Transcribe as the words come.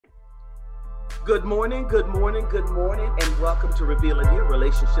Good morning, good morning, good morning, and welcome to Revealing Your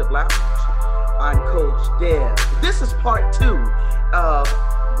Relationship Lounge. I'm Coach Deb. This is part two of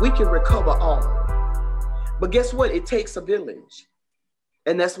We Can Recover All. But guess what? It takes a village.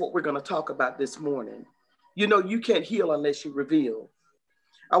 And that's what we're going to talk about this morning. You know, you can't heal unless you reveal.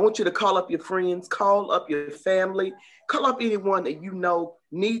 I want you to call up your friends, call up your family, call up anyone that you know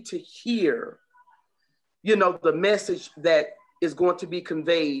need to hear, the message that is going to be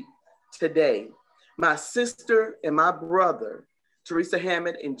conveyed today. My sister and my brother, Teresa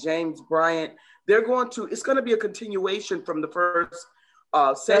Hammond and James Bryant, it's going to be a continuation from the first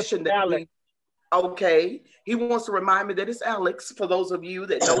session that Alex. okay. He wants to remind me that it's Alex, for those of you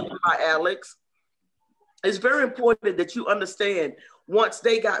that know him by Alex. It's very important that you understand once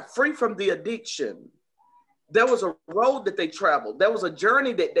they got free from the addiction, there was a road that they traveled. There was a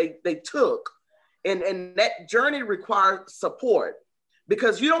journey that they took. And that journey required support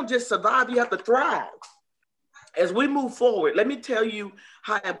because you don't just survive, you have to thrive. As we move forward, let me tell you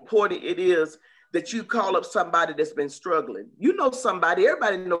how important it is that you call up somebody that's been struggling. You know somebody,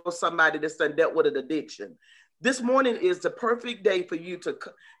 everybody knows somebody that's done dealt with an addiction. This morning is the perfect day for you to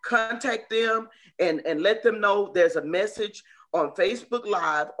contact them and let them know there's a message on Facebook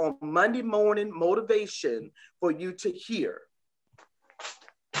Live on Monday morning motivation for you to hear.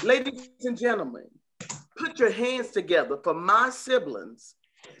 Ladies and gentlemen, put your hands together for my siblings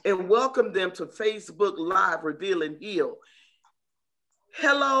and welcome them to Facebook Live Revealing Heal.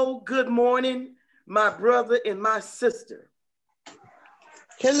 Hello, good morning, my brother and my sister.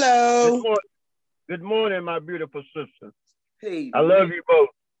 Hello. Good morning, my beautiful sister. Hey, I love you both.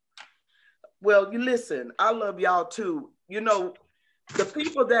 Well, you listen, I love y'all too. You know, the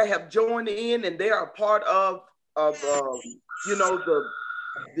people that have joined in and they are part of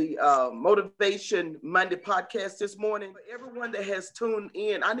the Motivation Monday podcast this morning. For everyone that has tuned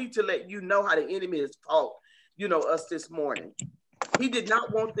in, I need to let you know how the enemy has fought, us this morning. He did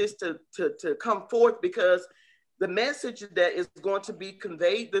not want this to come forth because the message that is going to be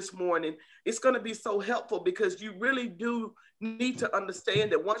conveyed this morning is going to be so helpful because you really do need to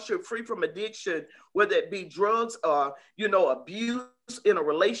understand that once you're free from addiction, whether it be drugs or, abuse in a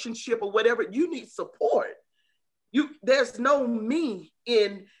relationship or whatever, you need support. There's no me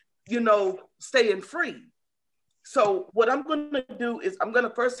in, staying free. So what I'm going to do is I'm going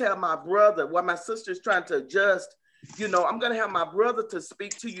to first have my brother, while my sister's trying to adjust, I'm going to have my brother to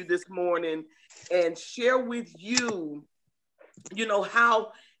speak to you this morning and share with you,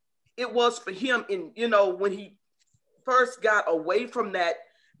 how it was for him in, when he first got away from that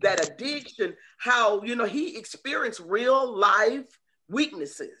addiction, how, he experienced real life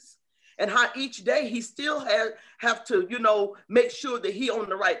weaknesses. And how each day he still have to, make sure that he on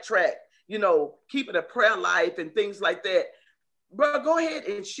the right track, keeping a prayer life and things like that. Bro, go ahead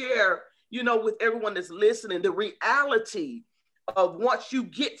and share, with everyone that's listening, the reality of once you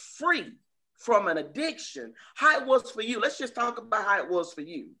get free from an addiction, how it was for you. Let's just talk about how it was for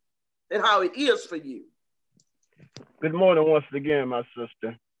you and how it is for you. Good morning once again, my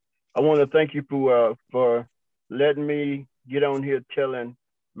sister. I want to thank you for letting me get on here telling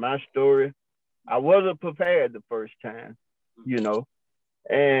my story. I wasn't prepared the first time,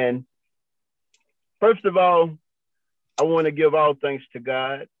 and first of all, I want to give all thanks to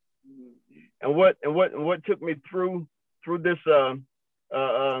God. And what took me through this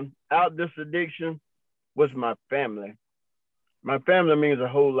out this addiction was my family. My family means a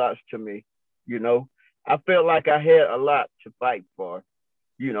whole lot to me, I felt like I had a lot to fight for,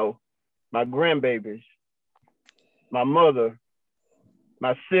 my grandbabies, my mother,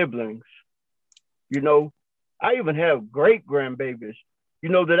 my siblings, I even have great grandbabies,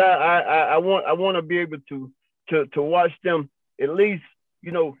 that I want to be able to watch them at least,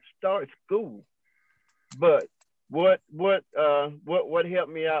 start school. But what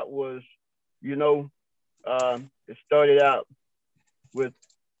helped me out was, it started out with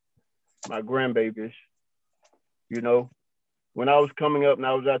my grandbabies. When I was coming up and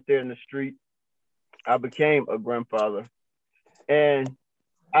I was out there in the street, I became a grandfather. And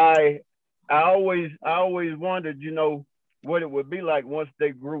I always wondered, what it would be like once they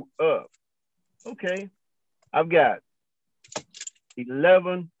grew up. Okay, I've got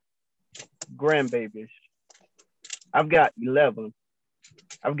 11 grandbabies. I've got 11.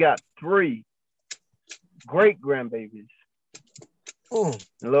 I've got 3 great grandbabies. The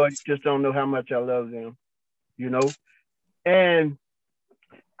Lord just don't know how much I love them, And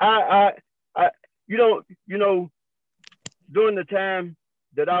I during the time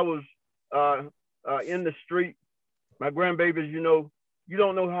that I was in the street, my grandbabies, you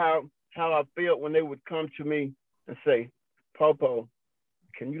don't know how I felt when they would come to me and say, "Pawpaw,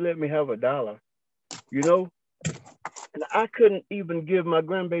 can you let me have $1?" you know, and I couldn't even give my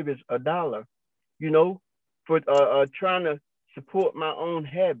grandbabies $1, you know, for trying to support my own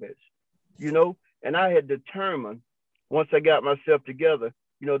habits, you know, and I had determined once I got myself together,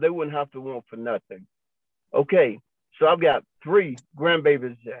 you know, they wouldn't have to want for nothing. Okay, so I've got 3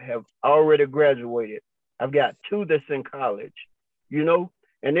 grandbabies that have already graduated. I've got 2 that's in college, you know,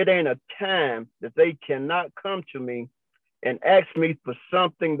 and it ain't a time that they cannot come to me and ask me for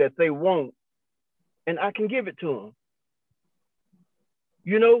something that they want, and I can give it to them.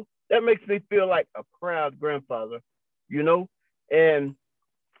 You know, that makes me feel like a proud grandfather, you know, and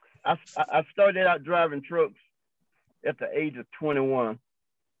I started out driving trucks at the age of 21.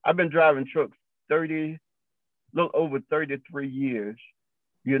 I've been driving trucks 30, little over 33 years,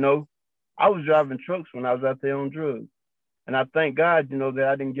 you know. I was driving trucks when I was out there on drugs. And I thank God, you know, that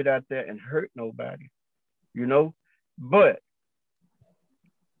I didn't get out there and hurt nobody, you know. But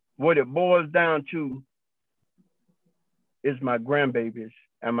what it boils down to is my grandbabies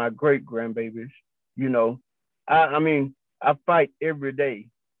and my great grandbabies, you know. I mean, I fight every day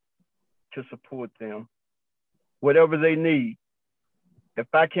to support them, whatever they need. If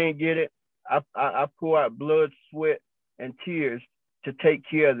I can't get it, I pour out blood, sweat, and tears to take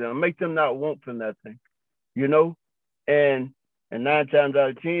care of them, make them not want for nothing, you know. And 9 times out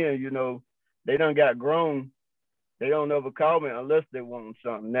of 10, you know, they done got grown. They don't ever call me unless they want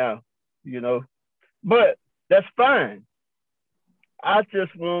something now, you know. But that's fine. I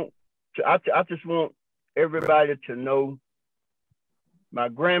just want everybody to know my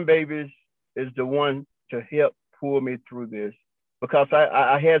grandbabies is the one to help pull me through this, because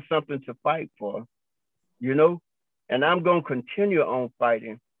I had something to fight for, you know, and I'm going to continue on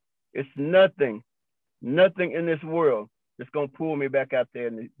fighting. It's nothing in this world that's going to pull me back out there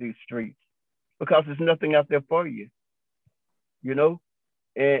in these streets, because there's nothing out there for you, you know.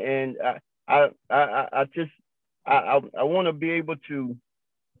 And I want to be able to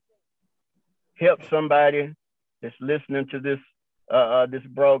help somebody that's listening to this this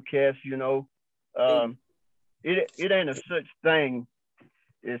broadcast, you know. It ain't a such thing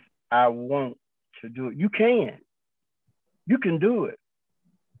as I want to do it. You can do it.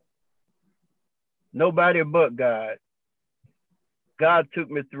 Nobody but God. God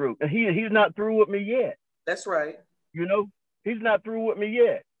took me through, and he's not through with me yet. That's right. You know, he's not through with me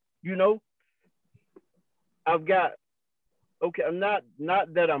yet. You know, I've got, okay, I'm not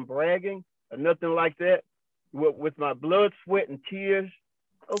that I'm bragging or nothing like that. With my blood, sweat, and tears,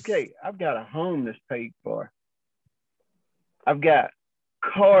 okay, I've got a home that's paid for. I've got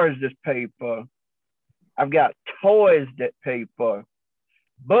cars that's paid for. I've got toys that paid for.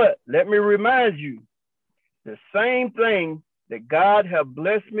 But let me remind you, the same thing that God have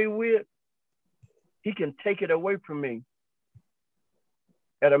blessed me with, he can take it away from me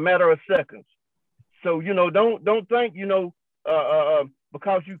at a matter of seconds. So, you know, don't think, you know,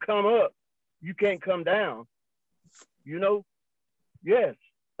 because you come up, you can't come down. You know, yes.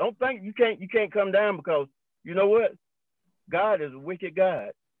 Don't think you can't come down, because you know what? God is a wicked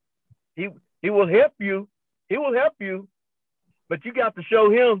God. He will help you. He will help you, but you got to show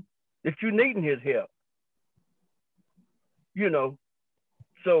him that you're needing his help. You know,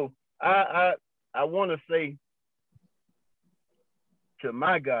 so I want to say to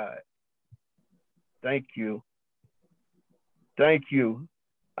my God, thank you. Thank you.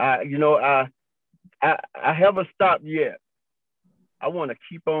 I haven't stopped yet. I want to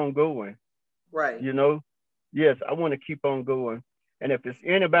keep on going. Right. You know, yes, I want to keep on going. And if there's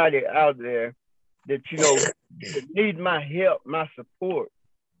anybody out there that, you know, need my help, my support,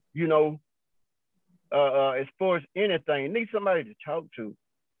 you know, as far as anything, need somebody to talk to,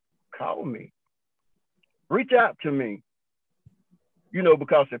 call me. Reach out to me. You know,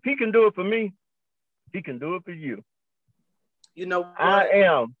 because if he can do it for me, he can do it for you. You know what?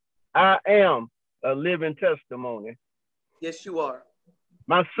 I am a living testimony. Yes, you are.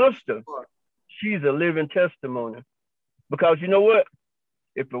 My sister, she's a living testimony. Because you know what?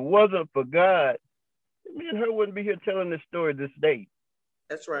 If it wasn't for God, me and her wouldn't be here telling this story this day.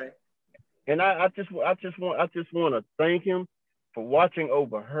 That's right. And I just want to thank him for watching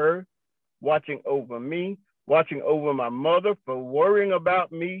over her, watching over me, watching over my mother, for worrying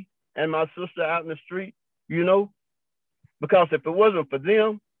about me and my sister out in the street, you know, because if it wasn't for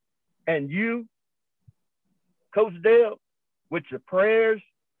them and you, Coach Dale, with your prayers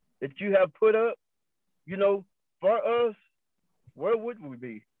that you have put up, you know, for us, where would we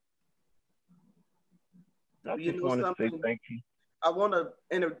be? I just want to say thank you. I want to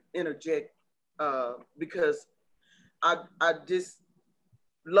interject because I just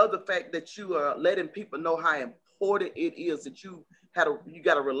love the fact that you are letting people know how important it is that you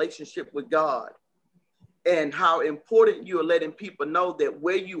got a relationship with God. and how important you are letting people know that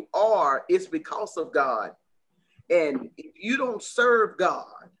where you are is because of God. And if you don't serve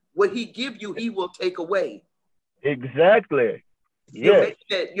God, what he give you, he will take away. Exactly. You're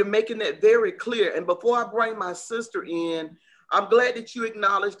Yes. making that very clear. And before I bring my sister in, I'm glad that you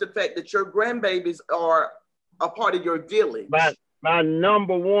acknowledge the fact that your grandbabies are a part of your village. My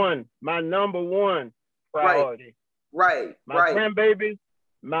number one priority. Right. My grandbabies,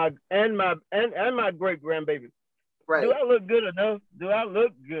 my great grandbaby. Right. Do I look good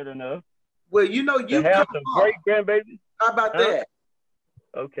enough? Well, you know, to have some great grandbabies. How about that?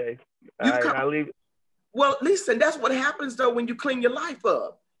 Okay. All right, I'll leave it. Well, listen, that's what happens though when you clean your life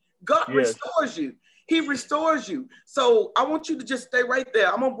up. God restores you. He restores you. So I want you to just stay right there.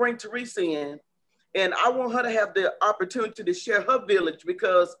 I'm gonna bring Teresa in, and I want her to have the opportunity to share her village,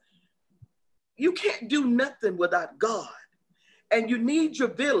 because you can't do nothing without God. And you need your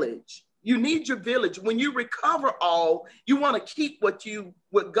village. You need your village. When you recover all, you want to keep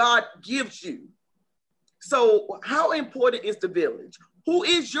what God gives you. So how important is the village? Who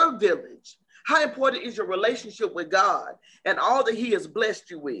is your village? How important is your relationship with God and all that he has blessed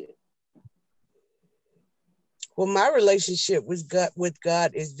you with? Well, my relationship with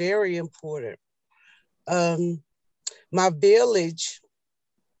God is very important. My village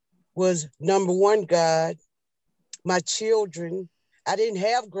was number one, God. My children, I didn't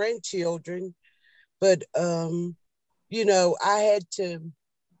have grandchildren, but, you know, I had to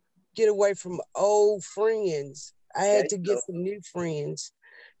get away from old friends. I had to get some new friends,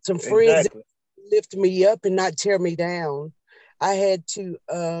 some friends that lift me up and not tear me down. I had to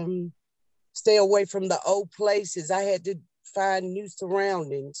stay away from the old places. I had to find new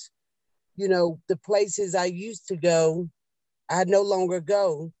surroundings. You know, the places I used to go, I no longer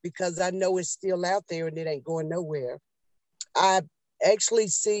go because I know it's still out there and it ain't going nowhere. I actually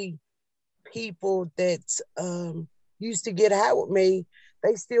see people that used to get high with me,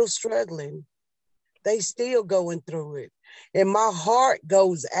 they still struggling. They still going through it. And my heart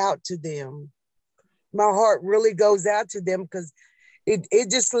goes out to them. My heart really goes out to them because it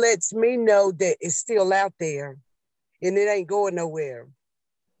just lets me know that it's still out there and it ain't going nowhere.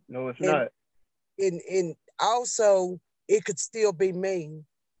 No, it's not. And also, it could still be me.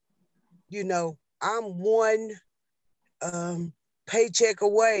 You know, I'm one paycheck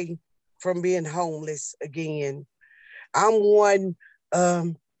away from being homeless again. I'm one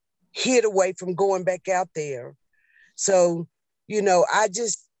hit away from going back out there. So, you know, I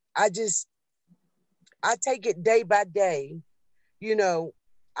take it day by day. You know,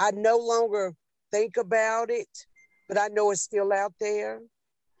 I no longer think about it, but I know it's still out there.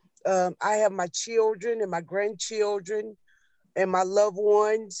 I have my children and my grandchildren and my loved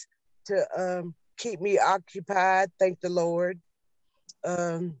ones to keep me occupied. Thank the Lord.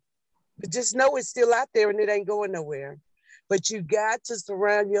 But just know it's still out there and it ain't going nowhere. But you got to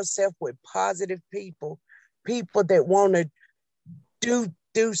surround yourself with positive people, people that want to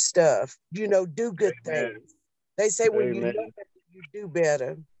do stuff, you know, do good things. They say when you know better, you do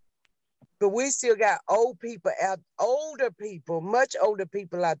better. But we still got older people, much older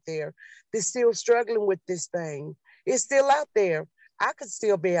people out there that's still struggling with this thing. It's still out there. I could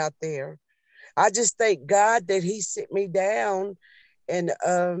still be out there. I just thank God that he sit me down and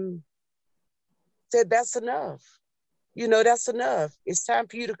said, that's enough. You know, that's enough. It's time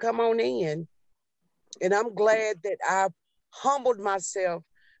for you to come on in. And I'm glad that I humbled myself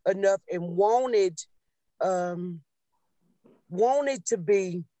enough and wanted to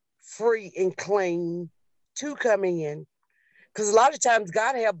be free and clean to come in. Because a lot of times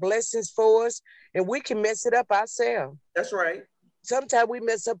God have blessings for us and we can mess it up ourselves. That's right. Sometimes we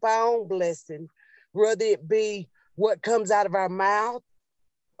mess up our own blessing, whether it be what comes out of our mouth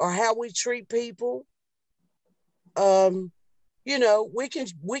or how we treat people. You know, we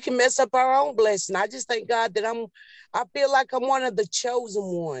can mess up our own blessing. I just thank God that I feel like I'm one of the chosen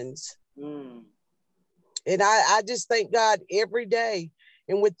ones. And I just thank God every day.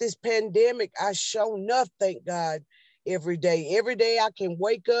 And with this pandemic, I show enough, thank God, every day. Every day I can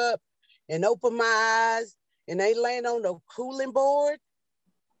wake up and open my eyes and they land on the cooling board.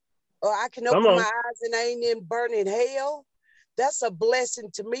 Or I can open my eyes and I ain't in burning hell. That's a blessing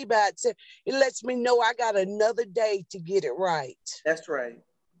to me by itself. It lets me know I got another day to get it right. That's right.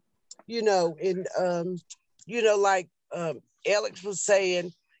 You know, and you know, like Alex was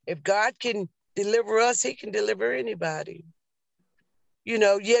saying, if God can deliver us, he can deliver anybody. You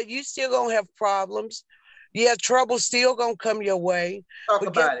know, yeah, you still gonna have problems. Yeah, trouble still gonna come your way.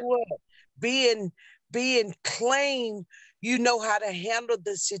 But guess what? Being clean, you know how to handle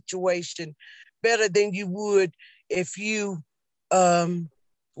the situation better than you would if you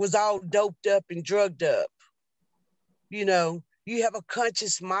was all doped up and drugged up. You know, you have a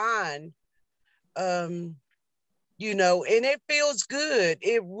conscious mind, you know, and it feels good.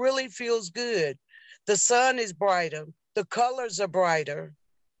 It really feels good. The sun is brighter. The colors are brighter.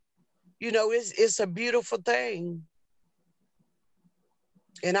 You know, it's a beautiful thing.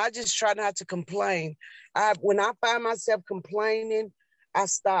 And I just try not to complain. When I find myself complaining, I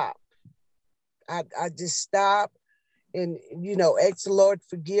stop. I just stop and, you know, ask the Lord,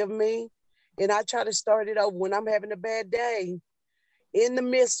 forgive me. And I try to start it over when I'm having a bad day. In the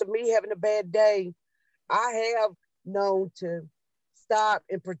midst of me having a bad day, I have known to stop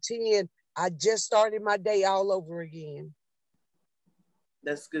and pretend I just started my day all over again.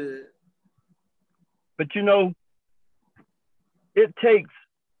 That's good. But you know, it takes,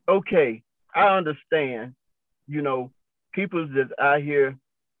 okay, I understand, you know, people that I hear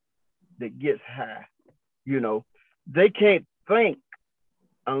that gets high, you know, they can't think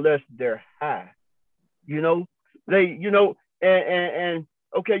unless they're high, you know, and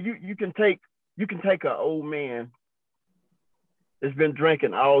okay, you can take an old man that's been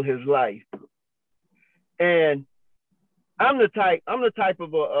drinking all his life, and I'm the type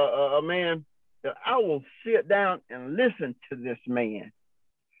of a man that I will sit down and listen to this man,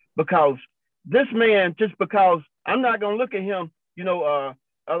 because this man, just because I'm not gonna look at him, you know,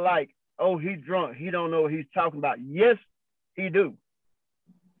 like, oh, he's drunk, he don't know what he's talking about. Yes, he do.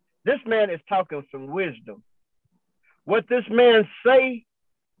 This man is talking some wisdom. What this man say,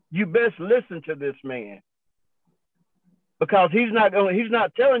 you best listen to this man, because he's not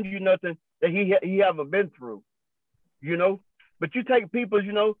telling you nothing that he haven't been through, you know. But you take people,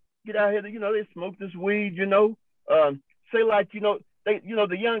 you know, get out here, you know, they smoke this weed, you know, say like, you know,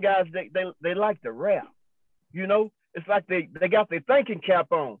 the young guys, they like to rap, you know. It's like they got their thinking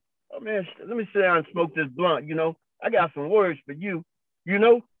cap on. Oh man, let me sit down and smoke this blunt, you know. I got some words for you, you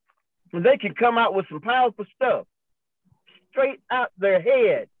know. And they can come out with some powerful stuff straight out their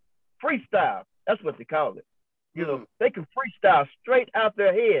head. Freestyle, that's what they call it. You know, they can freestyle straight out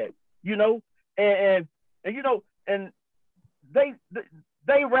their head, you know, and you know, and they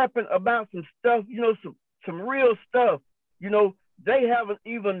rapping about some stuff, you know, some real stuff, you know, they haven't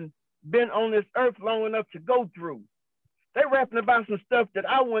even been on this earth long enough to go through. They rapping about some stuff that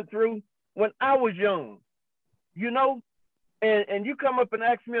I went through when I was young, you know, and you come up and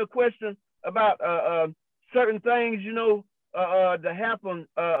ask me a question about certain things, you know, that happened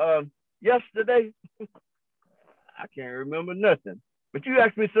yesterday. I can't remember nothing. But you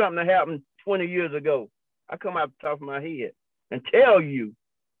ask me something that happened 20 years ago, I come out the top of my head and tell you,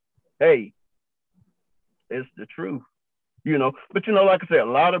 hey, it's the truth, you know. But, you know, like I said, a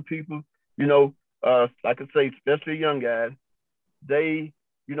lot of people, you know, like I say, especially young guys, they,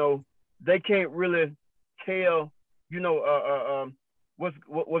 you know, they can't really tell, you know, what's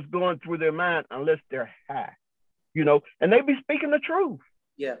going through their mind unless they're high, you know, and they be speaking the truth.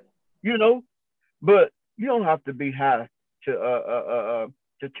 Yeah. You know, but you don't have to be high to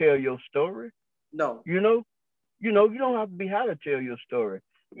tell your story. No. You know, you don't have to be high to tell your story.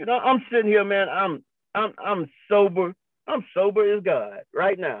 You know, I'm sitting here, man. I'm sober. I'm sober as God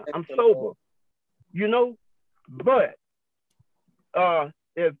right now. I'm sober. You know, but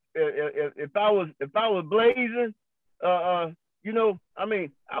if I was blazing, you know, I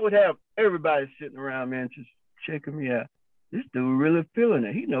mean, I would have everybody sitting around, man, just checking me out. This dude really feeling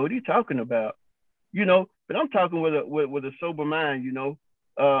it. He know what he's talking about, you know. But I'm talking with a sober mind, you know.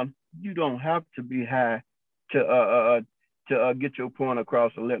 You don't have to be high to get your point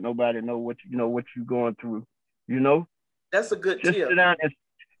across and let nobody know what you're going through, you know. That's a good Just tip. sit down and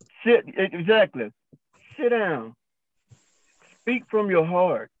exactly. Sit down. Speak from your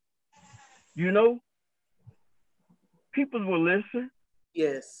heart. You know, people will listen.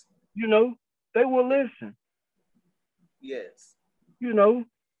 Yes. You know, they will listen. Yes. You know.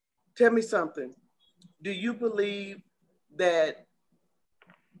 Tell me something. Do you believe that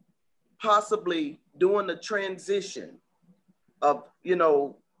possibly doing the transition of, you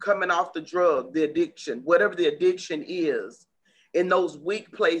know, coming off the drug, the addiction, whatever the addiction is, in those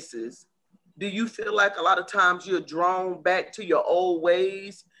weak places, do you feel like a lot of times you're drawn back to your old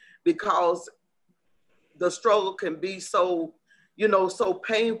ways because the struggle can be so, you know, so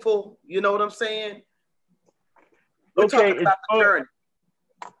painful? You know what I'm saying? We're talking about the journey.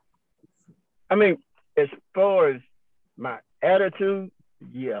 I mean, as far as my attitude,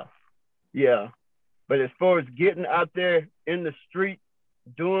 yeah. But as far as getting out there in the street,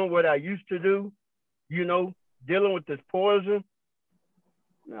 doing what I used to do, you know, dealing with this poison,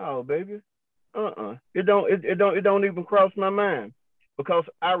 no, baby. It don't even cross my mind, because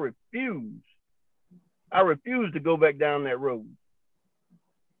I refuse to go back down that road.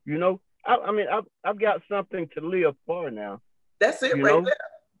 You know, I mean, I've got something to live for now. That's it You right know, there.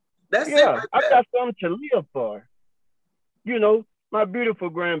 That's it yeah, right I've there. got something to live for. You know, my beautiful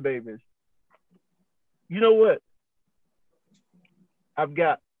grandbabies. You know what? I've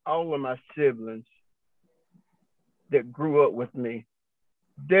got all of my siblings that grew up with me.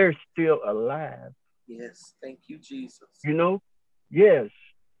 They're still alive. Yes. Thank you, Jesus. You know, yes.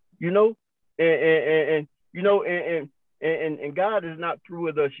 You know, and you know, and God is not through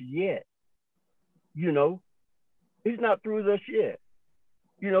with us yet. You know, He's not through with us yet.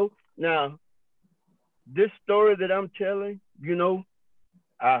 You know, now this story that I'm telling, you know,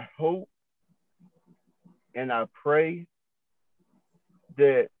 I hope and I pray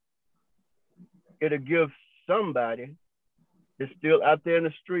that it'll give somebody that's still out there in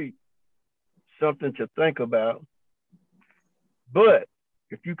the street something to think about. But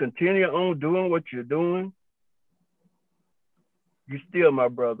if you continue on doing what you're doing, you're still my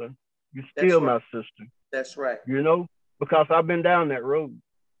brother. You're That's still right. my sister, That's right. you know, because I've been down that road,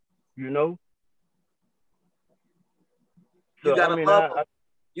 you know. You So, I gotta mean, love them.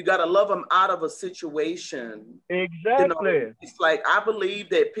 You gotta love them out of a situation. You know, exactly. it's like I believe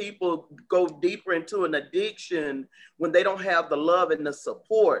that people go deeper into an addiction when they don't have the love and the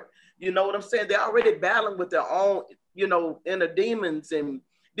support. You know what I'm saying? They're already battling with their own, you know, inner demons and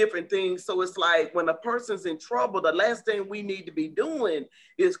different things. So it's like when a person's in trouble, the last thing we need to be doing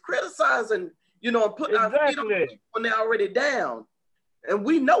is criticizing, you know, and putting our feet on Exactly. people when they're already down. And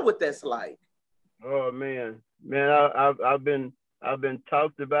we know what that's like. Oh man, I've been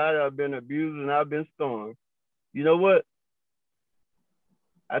talked about, I've been abused, and I've been stormed. You know what?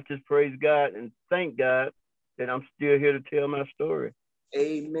 I just praise God and thank God that I'm still here to tell my story. You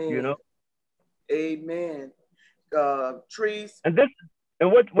Amen. know, Amen. Trees. and this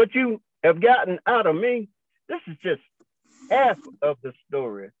and what you have gotten out of me, this is just half of the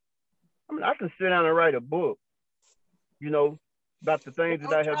story. I mean, I can sit down and write a book. You know, about the things that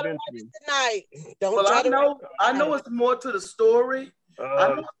Don't I try have to been write through. it tonight. Don't Well, try to write I it know tonight. it's more to the story. I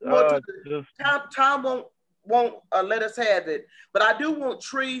know it's more to the Just time won't let us have it. But I do want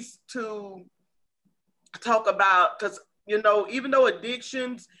Trees to talk about because you know even though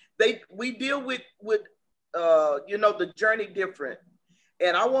addictions we deal with you know the journey different,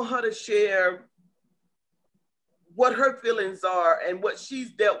 and I want her to share what her feelings are and what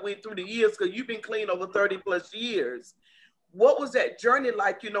she's dealt with through the years because you've been clean over 30 plus years. What was that journey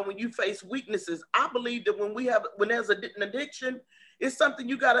like, you know, when you face weaknesses? I believe that when there's an addiction, it's something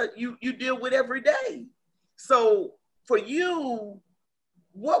you deal with every day. So for you,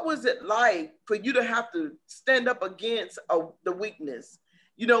 what was it like for you to have to stand up against the weakness,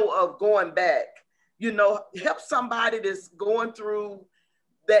 you know, of going back, you know, help somebody that's going through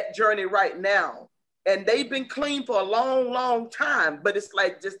that journey right now and they've been clean for a long time, but it's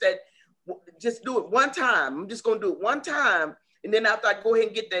like just do it one time. I'm just gonna do it one time, and then after I go ahead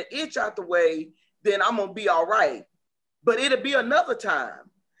and get that itch out the way, then I'm gonna be all right. But it'll be another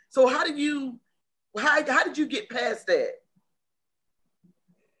time. So how did you get past that?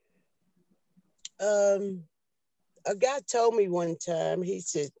 A guy told me one time, he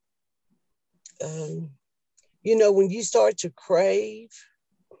said, um, you know, when you start to crave,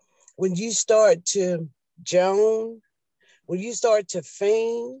 when you start to joan, when you start to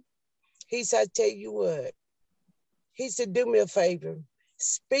fiend, he said, I tell you what, he said, do me a favor,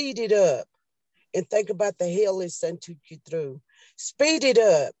 speed it up and think about the hell his son took you through. Speed it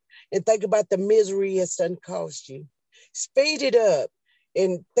up and think about the misery his son caused you. Speed it up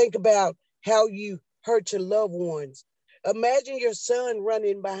and think about how you hurt your loved ones. Imagine your son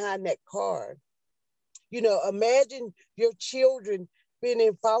running behind that car. You know, imagine your children being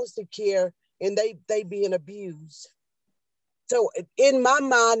in foster care and they being abused. So in my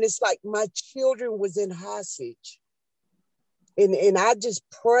mind, it's like my children was in hostage. And I just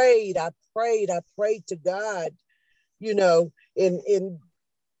I prayed to God, you know, and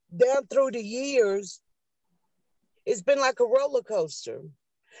down through the years, it's been like a roller coaster.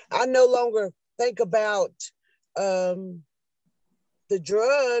 I no longer think about um, the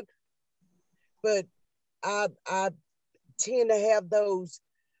drug, but I tend to have those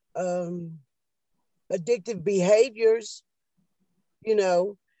um, addictive behaviors, you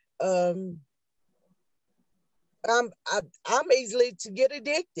know. Um, I'm easily to get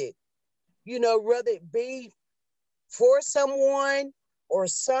addicted, you know, whether it be for someone or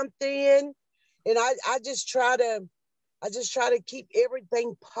something. And I just try to keep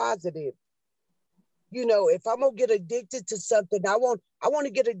everything positive. You know, if I'm gonna get addicted to something, I want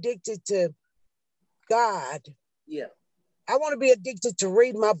to get addicted to God. Yeah. I want to be addicted to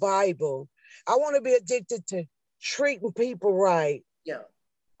read my Bible. I want to be addicted to treating people right. Yeah.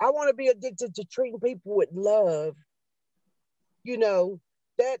 I want to be addicted to treating people with love. You know,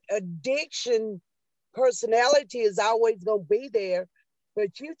 that addiction personality is always going to be there,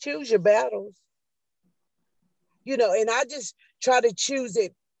 but you choose your battles. You know, and I just try to choose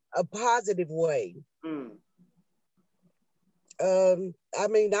it a positive way. Mm. I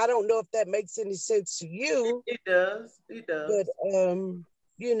mean, I don't know if that makes any sense to you. It does. It does. But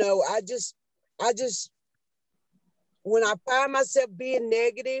you know, I just when I find myself being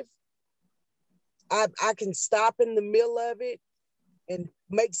negative, I can stop in the middle of it and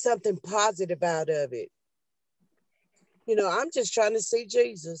make something positive out of it. You know, I'm just trying to see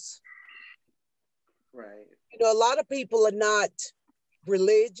Jesus. Right. You know, a lot of people are not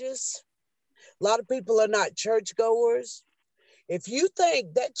religious. A lot of people are not churchgoers. If you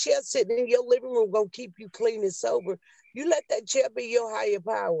think that chair sitting in your living room gonna keep you clean and sober, you let that chair be your higher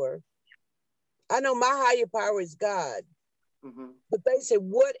power. I know my higher power is God. Mm-hmm. But they said,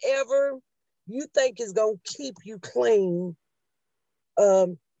 whatever you think is going to keep you clean,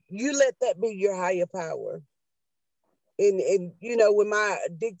 you let that be your higher power. And you know, when my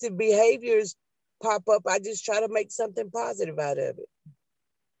addictive behaviors pop up, I just try to make something positive out of it.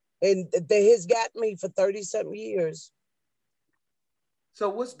 And that has got me for 30-something years. So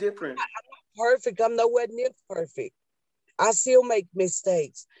what's different? Perfect. I'm nowhere near perfect. I still make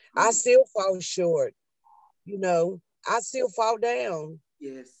mistakes. Mm-hmm. I still fall short. You know, I still fall down.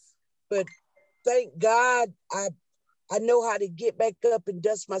 Yes. But thank God I know how to get back up and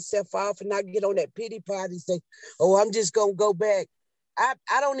dust myself off and not get on that pity party and say, oh, I'm just going to go back.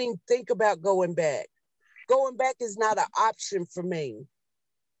 I don't even think about going back. Going back is not an option for me.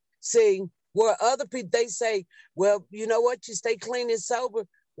 See, where other people, they say, well, you know what? You stay clean and sober.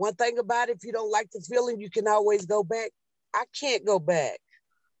 One thing about it, if you don't like the feeling, you can always go back. I can't go back.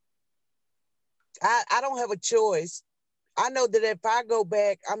 I don't have a choice. I know that if I go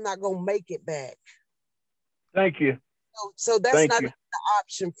back, I'm not going to make it back. Thank you. So that's Thank not you. an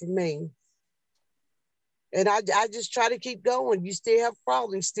option for me. And I just try to keep going. You still have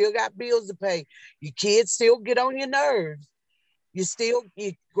problems, still got bills to pay. Your kids still get on your nerves. Your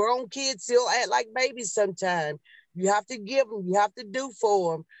grown kids still act like babies sometimes. You have to give them, you have to do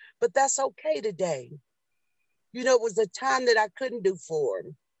for them. But that's okay today. You know, it was a time that I couldn't do for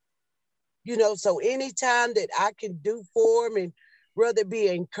them. You know, so anytime that I can do for them, and whether it be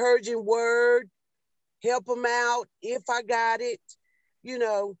an encouraging word, help them out if I got it, you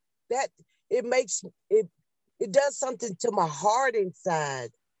know, that it makes it, it does something to my heart inside.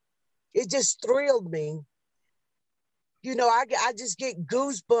 It just thrilled me. You know, I just get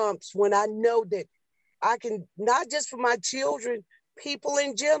goosebumps when I know that I can, not just for my children, people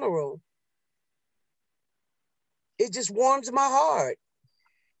in general. It just warms my heart.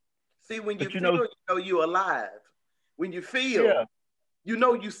 See, when you But feel, you know you're alive. When you feel, yeah, you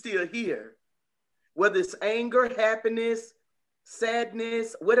know you're still here. Whether it's anger, happiness,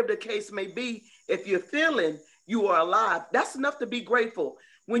 sadness, whatever the case may be, if you're feeling you are alive, that's enough to be grateful.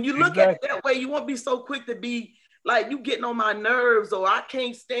 When you look at it that way, you won't be so quick to be like, you getting on my nerves, or I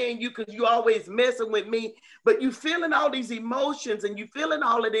can't stand you because you always messing with me. But you feeling all these emotions and you feeling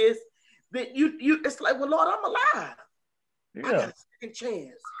all of this, that you it's like, well, Lord, I'm alive. yeah. I got a second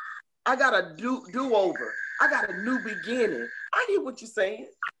chance. I got a do over. I got a new beginning. I hear what you're saying.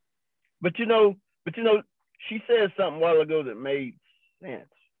 But you know, she said something a while ago that made sense.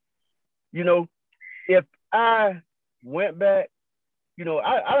 You know, if I went back, you know,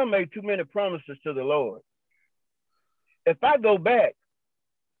 I don't make too many promises to the Lord. If I go back,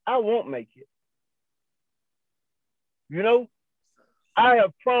 I won't make it. You know, I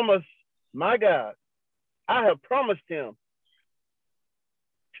have promised my God, I have promised him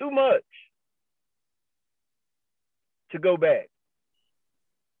too much to go back.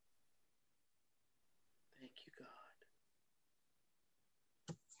 Thank you, God.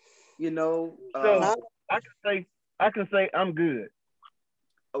 You know, So I can say I'm good.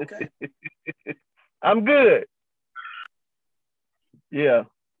 Okay. I'm good. Yeah.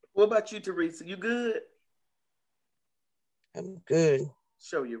 What about you, Teresa? You good? I'm good.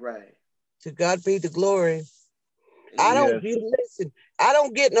 Show you right. To God be the glory. Yes. Listen, I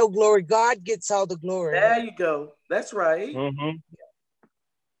don't get no glory. God gets all the glory. There you go. That's right. Mm-hmm.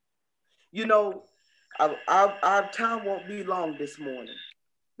 You know, our time won't be long this morning,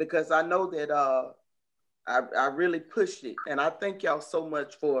 because I know that I really pushed it, and I thank y'all so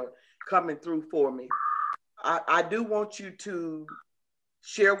much for coming through for me. I do want you to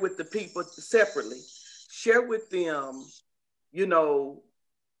share with the people separately. Share with them, you know,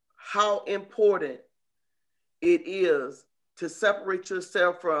 how important it is to separate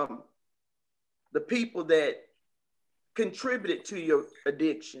yourself from the people that contributed to your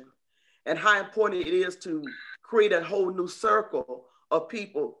addiction, and how important it is to create a whole new circle of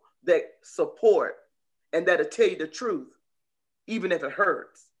people that support and that'll tell you the truth, even if it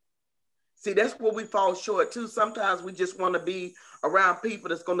hurts. See, that's where we fall short too. Sometimes we just want to be around people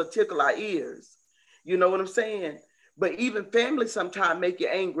that's going to tickle our ears. You know what I'm saying? But even family sometimes make you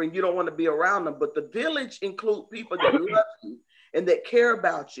angry and you don't want to be around them. But the village include people that love you and that care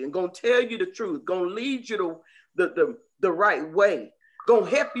about you and going to tell you the truth, going to lead you to the right way, going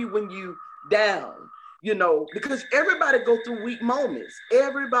to help you when you down, you know, because everybody go through weak moments.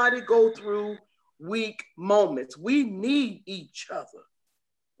 Everybody go through weak moments. We need each other.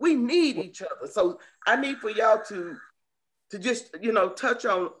 We need each other. So I need for y'all to just, you know, touch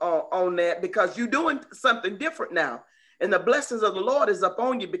on that, because you're doing something different now. And the blessings of the Lord is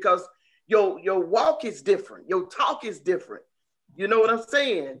upon you because your walk is different. Your talk is different. You know what I'm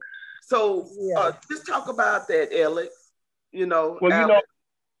saying? So just talk about that, Elliot. You know, you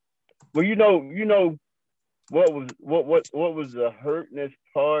know what was the hurtness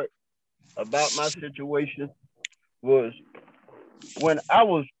part about my situation was when I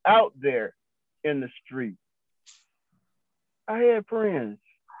was out there in the street, I had friends,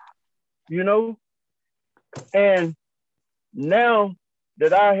 you know, and now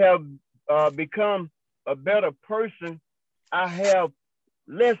that I have become a better person, I have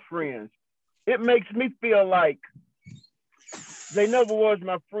less friends. It makes me feel like they never was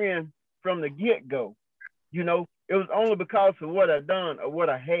my friend from the get-go. You know, it was only because of what I done or what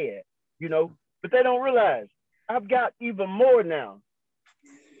I had, you know, but they don't realize I've got even more now,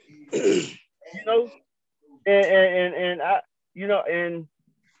 you know, and I, you know, and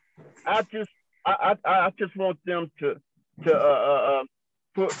I just want them to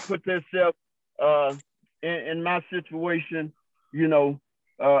put themselves in my situation, you know,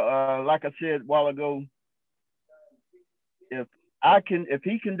 like I said a while ago, if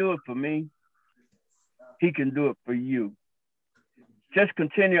he can do it for me, he can do it for you. Just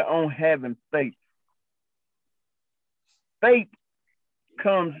continue on having faith. Faith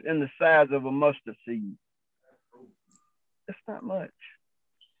comes in the size of a mustard seed. It's not much.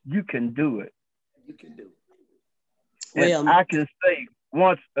 You can do it. You can do it. And I can say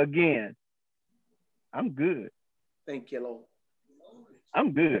once again, I'm good. Thank you, Lord.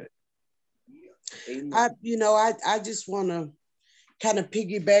 I'm good. I just want to kind of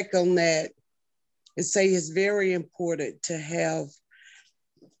piggyback on that and say it's very important to have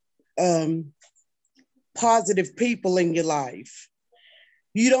positive people in your life.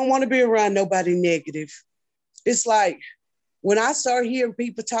 You don't want to be around nobody negative. It's like when I start hearing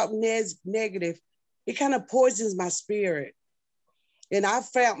people talk negative, it kind of poisons my spirit. And I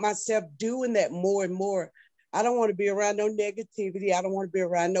found myself doing that more and more. I don't want to be around no negativity. I don't want to be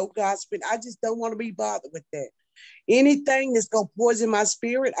around no gossiping. I just don't want to be bothered with that. Anything that's going to poison my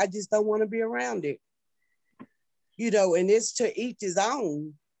spirit, I just don't want to be around it. You know, and it's to each his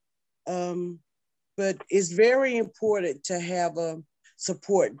own. But it's very important to have a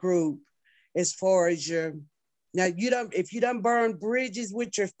support group as far as if you don't burn bridges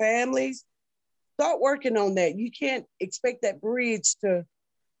with your families, start working on that. You can't expect that bridge to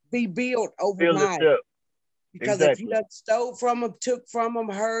be built overnight. Because if you done stole from them, took from them,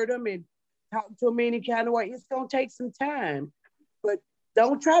 hurt them, and talked to them any kind of way, it's going to take some time. But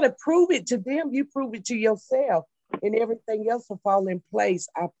don't try to prove it to them. You prove it to yourself, and everything else will fall in place.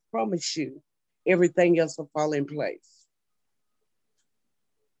 I promise you, everything else will fall in place.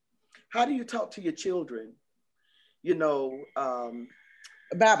 How do you talk to your children? You know,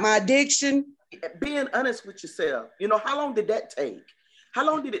 about my addiction? Being honest with yourself. You know, how long did that take? How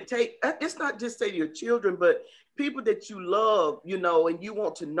long did it take? It's not just say to your children, but people that you love, you know, and you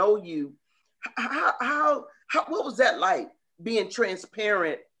want to know you. How what was that like, being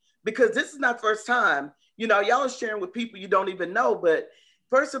transparent? Because this is not first time. You know, y'all are sharing with people you don't even know. But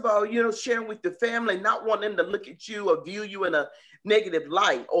first of all, you know, sharing with the family, not wanting them to look at you or view you in a negative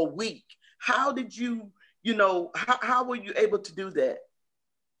light or weak. How did you, you know, how were you able to do that?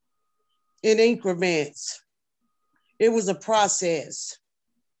 In increments. It was a process,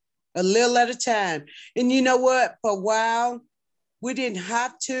 a little at a time. And you know what? For a while, we didn't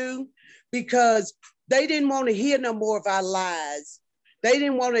have to, because they didn't want to hear no more of our lies. They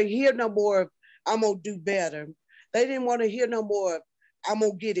didn't want to hear no more of, I'm going to do better. They didn't want to hear no more of, I'm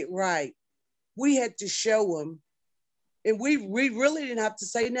going to get it right. We had to show them. And we really didn't have to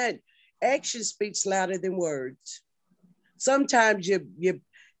say nothing. Action speaks louder than words. Sometimes you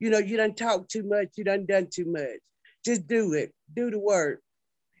done talk too much, you done too much. Just do it. Do the work.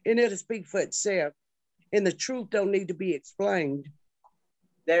 And it'll speak for itself. And the truth don't need to be explained.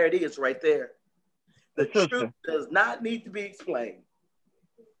 There it is right there. The truth does not need to be explained.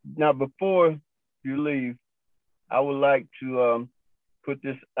 Now, before you leave, I would like to put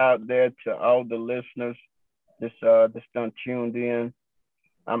this out there to all the listeners that's done tuned in.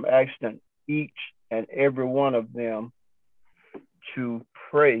 I'm asking each and every one of them to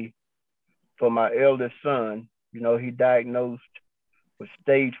pray for my eldest son. You know, he diagnosed with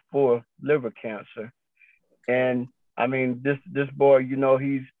stage 4 liver cancer. And I mean, this boy, you know,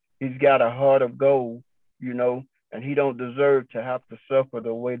 he's got a heart of gold, you know, and he don't deserve to have to suffer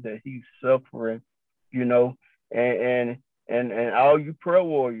the way that he's suffering, you know, and all you prayer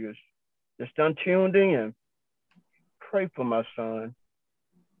warriors that's done tuned in, pray for my son.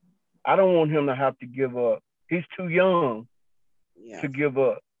 I don't want him to have to give up. He's too young to give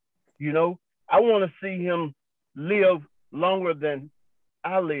up. You know, I want to see him live longer than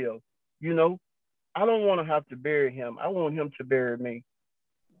I live. You know, I don't want to have to bury him. I want him to bury me.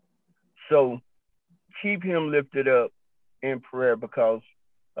 So keep him lifted up in prayer, because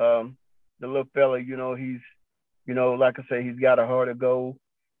the little fella, you know, he's, you know, like I say, he's got a heart of gold,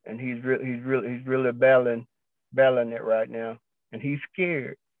 and he's really battling it right now, and he's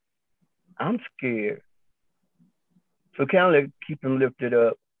scared. I'm scared. So kind of keep him lifted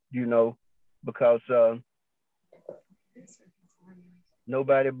up, you know, because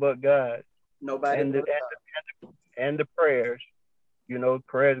nobody but God. Nobody and but God. And the prayers, you know,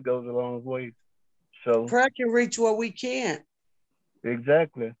 prayers goes a long way. So prayer can reach what we can't.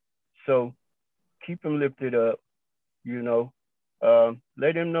 Exactly. So keep him lifted up, you know.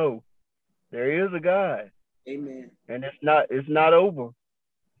 Let him know there is a God. Amen. And it's not over.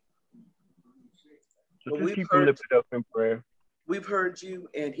 So just keep him lifted up in prayer. We've heard you,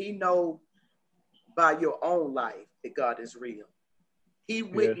 and he know by your own life that God is real. He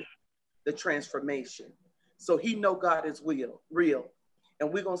witnessed the transformation. So he know God is real.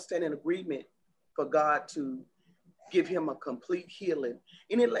 And we're going to stand in agreement for God to give him a complete healing.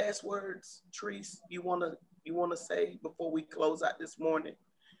 Any last words, Therese, you want to say before we close out this morning?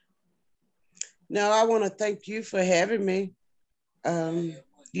 No, I want to thank you for having me.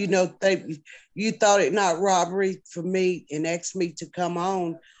 You know, you thought it not robbery for me and asked me to come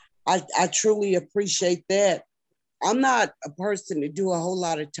on. I truly appreciate that. I'm not a person to do a whole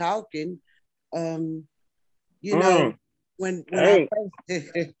lot of talking. You know, when I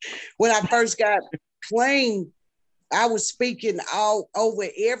first got clean, I was speaking all over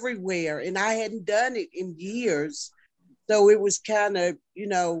everywhere, and I hadn't done it in years. So it was kind of, you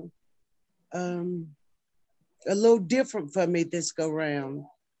know, a little different for me this go round.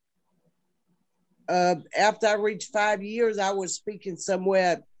 After I reached 5 years, I was speaking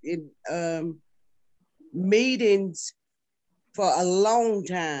somewhere in meetings for a long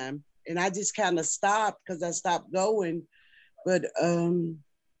time, and I just kind of stopped because I stopped going. But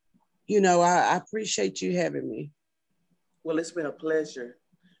you know, I appreciate you having me. Well, it's been a pleasure,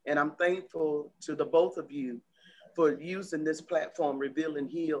 and I'm thankful to the both of you for using this platform, Reveal and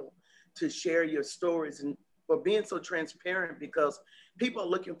Heal, to share your stories and for being so transparent, because people are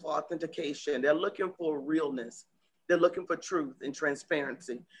looking for authentication. They're looking for realness. They're looking for truth and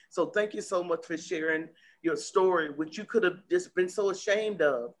transparency. So thank you so much for sharing your story, which you could have just been so ashamed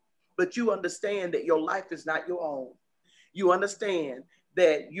of, but you understand that your life is not your own. You understand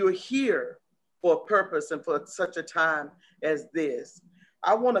that you're here for a purpose and for such a time as this.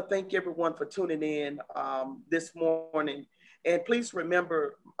 I want to thank everyone for tuning in this morning. And please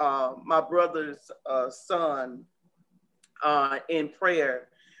remember my brother's son in prayer.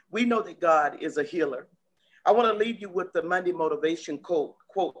 We know that God is a healer. I want to leave you with the Monday motivation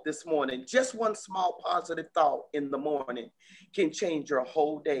quote this morning. Just one small positive thought in the morning can change your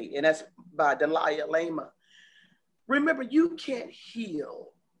whole day. And that's by Dalai Lama. Remember, you can't heal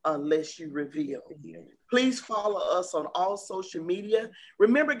unless you reveal. Please follow us on all social media.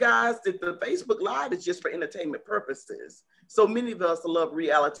 Remember, guys, that the Facebook Live is just for entertainment purposes. So many of us love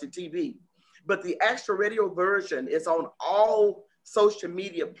reality TV, but the extra radio version is on all social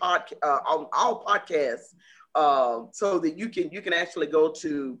media on all podcasts, so that you can actually go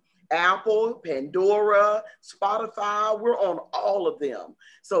to Apple, Pandora, Spotify. We're on all of them.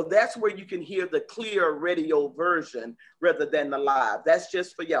 So that's where you can hear the clear radio version rather than the live. That's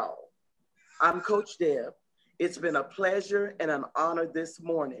just for y'all. I'm Coach Deb. It's been a pleasure and an honor this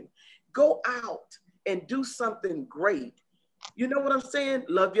morning. Go out and do something great. You know what I'm saying?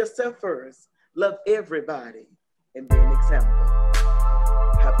 Love yourself first. Love everybody and be an example.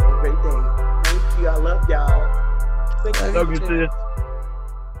 Have a great day. Thank you. I love y'all. Love you, sis.